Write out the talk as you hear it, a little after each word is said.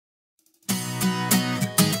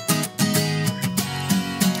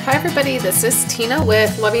everybody, this is Tina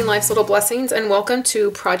with Loving Life's Little Blessings, and welcome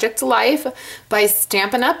to Project Life by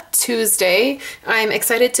Stampin' Up! Tuesday. I'm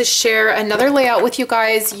excited to share another layout with you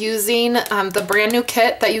guys using the brand new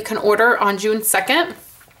kit that you can order on June 2nd.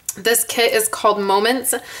 This kit is called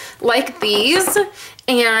Moments Like These,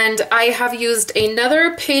 and I have used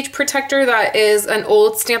another page protector that is an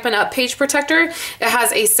old Stampin' Up! Page protector. It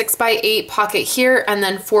has a 6x8 pocket here and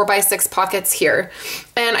then 4x6 pockets here.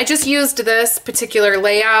 And I just used this particular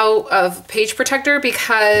layout of page protector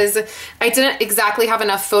because I didn't exactly have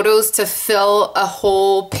enough photos to fill a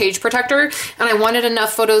whole page protector, and I wanted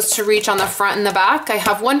enough photos to reach on the front and the back. I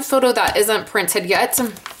have one photo that isn't printed yet.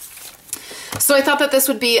 So I thought that this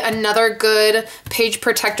would be another good page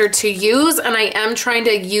protector to use, and I am trying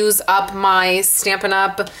to use up my Stampin'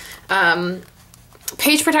 Up!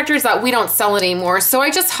 Page protectors that we don't sell anymore. So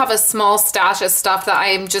I just have a small stash of stuff that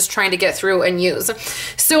I'm just trying to get through and use.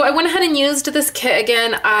 So I went ahead and used this kit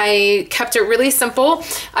again. I kept it really simple.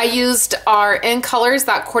 I used our in colors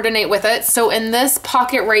that coordinate with it. So in this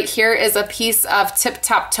pocket right here is a piece of tip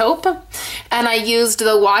tap taupe, and I used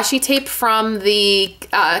the washi tape from the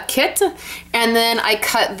kit, and then I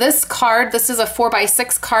cut this card. This is a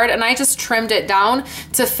 4x6 card, and I just trimmed it down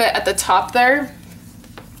to fit at the top there.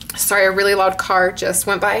 Sorry, a really loud car just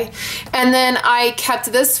went by. And then I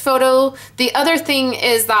kept this photo. The other thing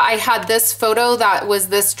is that I had this photo that was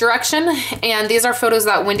this direction, and these are photos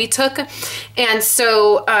that Wendy took. And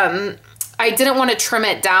so I didn't want to trim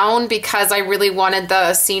it down because I really wanted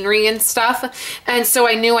the scenery and stuff. And so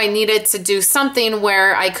I knew I needed to do something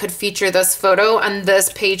where I could feature this photo, and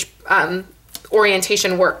this page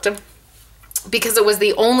orientation worked, because it was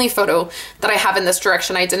the only photo that I have in this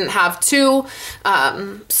direction. I didn't have two.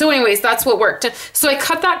 So anyways, that's what worked. So I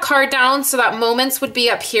cut that card down so that Moments would be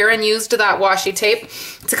up here, and used that washi tape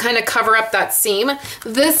to kind of cover up that seam.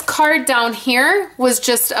 This card down here was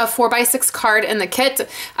just a 4x6 card in the kit.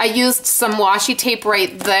 I used some washi tape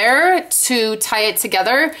right there to tie it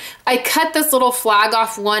together. I cut this little flag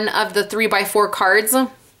off one of the 3x4 cards,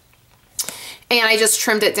 and I just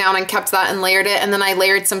trimmed it down and kept that and layered it. And then I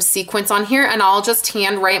layered some sequins on here, and I'll just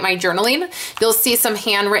hand write my journaling. You'll see some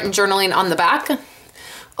handwritten journaling on the back.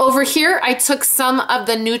 Over here, I took some of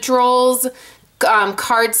the Neutrals the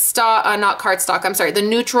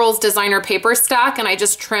Neutrals designer paper stack, and I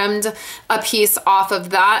just trimmed a piece off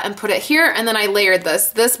of that and put it here, and then I layered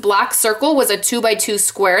this. This black circle was a 2x2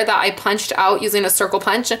 square that I punched out using a circle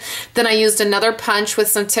punch. Then I used another punch with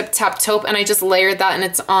some tip tap taupe, and I just layered that, and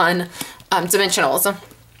it's on dimensionals.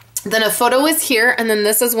 Then a photo is here, and then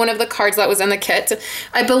this is one of the cards that was in the kit.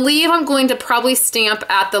 I believe I'm going to probably stamp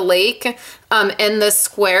at the lake in this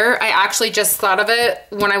square. I actually just thought of it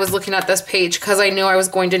when I was looking at this page because I knew I was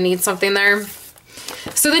going to need something there.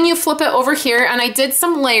 So then you flip it over here, and I did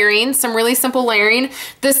some layering, some really simple layering.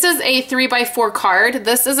 This is a 3x4 card.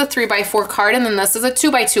 This is a 3x4 card, and then this is a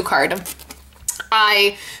 2x2 card.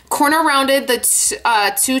 I corner rounded the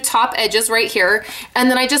two top edges right here,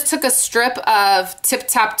 and then I just took a strip of tip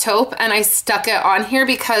tap taupe and I stuck it on here,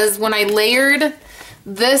 because when I layered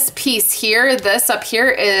this piece here, this up here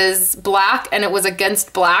is black and it was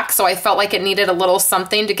against black, so I felt like it needed a little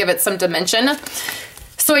something to give it some dimension.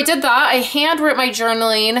 So I did that. I hand wrote my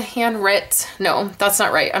journaling, no, that's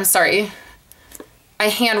not right, I'm sorry. I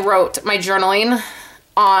hand wrote my journaling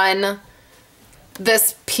on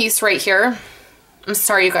this piece right here. I'm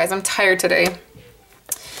sorry, you guys, I'm tired today.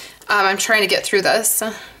 I'm trying to get through this.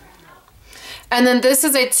 And then this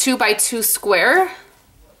is a 2x2 square.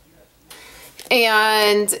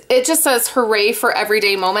 And it just says, hooray for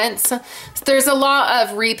everyday moments. There's a lot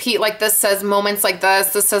of repeat, like this says moments like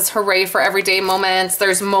this. This says hooray for everyday moments.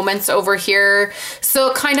 There's moments over here.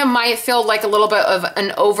 So it kind of might feel like a little bit of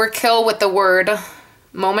an overkill with the word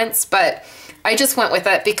moments, but I just went with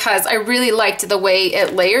it because I really liked the way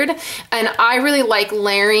it layered, and I really like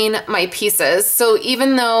layering my pieces. So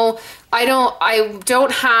even though I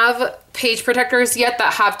don't have page protectors yet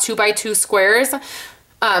that have 2x2 squares, and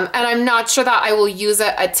I'm not sure that I will use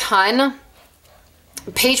it a ton,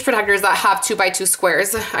 page protectors that have 2x2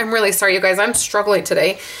 squares. I'm really sorry, you guys, I'm struggling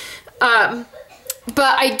today. But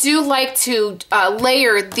I do like to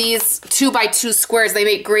layer these 2x2 squares. They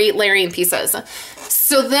make great layering pieces.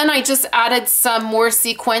 So then I just added some more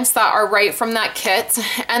sequins that are right from that kit.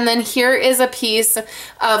 And then here is a piece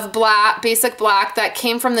of black, basic black that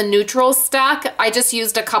came from the Neutrals stack. I just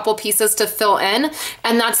used a couple pieces to fill in.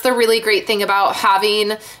 And that's the really great thing about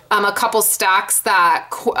having a couple stacks that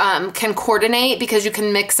can coordinate, because you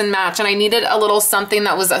can mix and match. And I needed a little something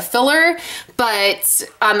that was a filler, but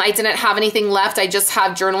I didn't have anything left. I just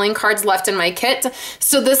have journaling cards left in my kit.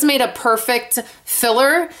 So this made a perfect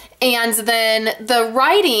filler. And then the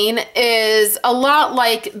writing is a lot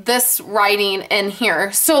like this writing in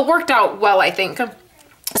here. So it worked out well, I think.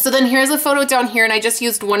 So then here's a photo down here, and I just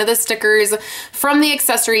used one of the stickers from the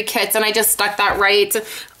accessory kits, and I just stuck that right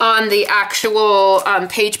on the actual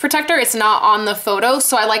page protector. It's not on the photo,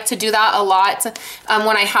 so I like to do that a lot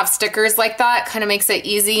when I have stickers like that. Kind of makes it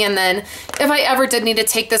easy, and then if I ever did need to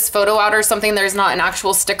take this photo out or something, there's not an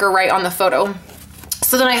actual sticker right on the photo.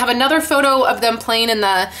 So then I have another photo of them playing in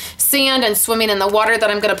the sand and swimming in the water that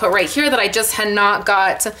I'm going to put right here that I just had not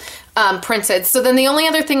got printed. So then the only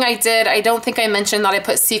other thing I did, I don't think I mentioned that I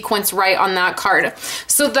put sequence right on that card.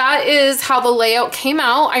 So that is how the layout came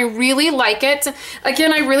out. I really like it.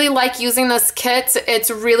 Again, I really like using this kit. It's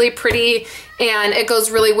really pretty and it goes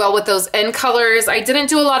really well with those end colors. I didn't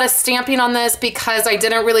do a lot of stamping on this because I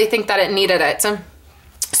didn't really think that it needed it.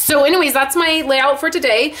 So anyways, that's my layout for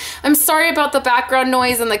today. I'm sorry about the background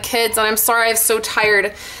noise and the kids, and I'm sorry I'm so tired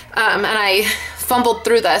and I fumbled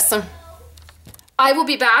through this. I will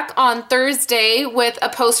be back on Thursday with a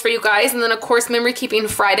post for you guys, and then of course Memory Keeping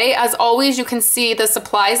Friday. As always, you can see the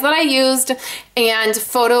supplies that I used and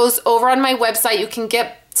photos over on my website. You can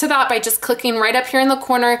get to that by just clicking right up here in the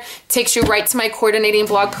corner. It takes you right to my coordinating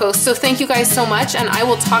blog post. So thank you guys so much, and I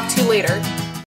will talk to you later.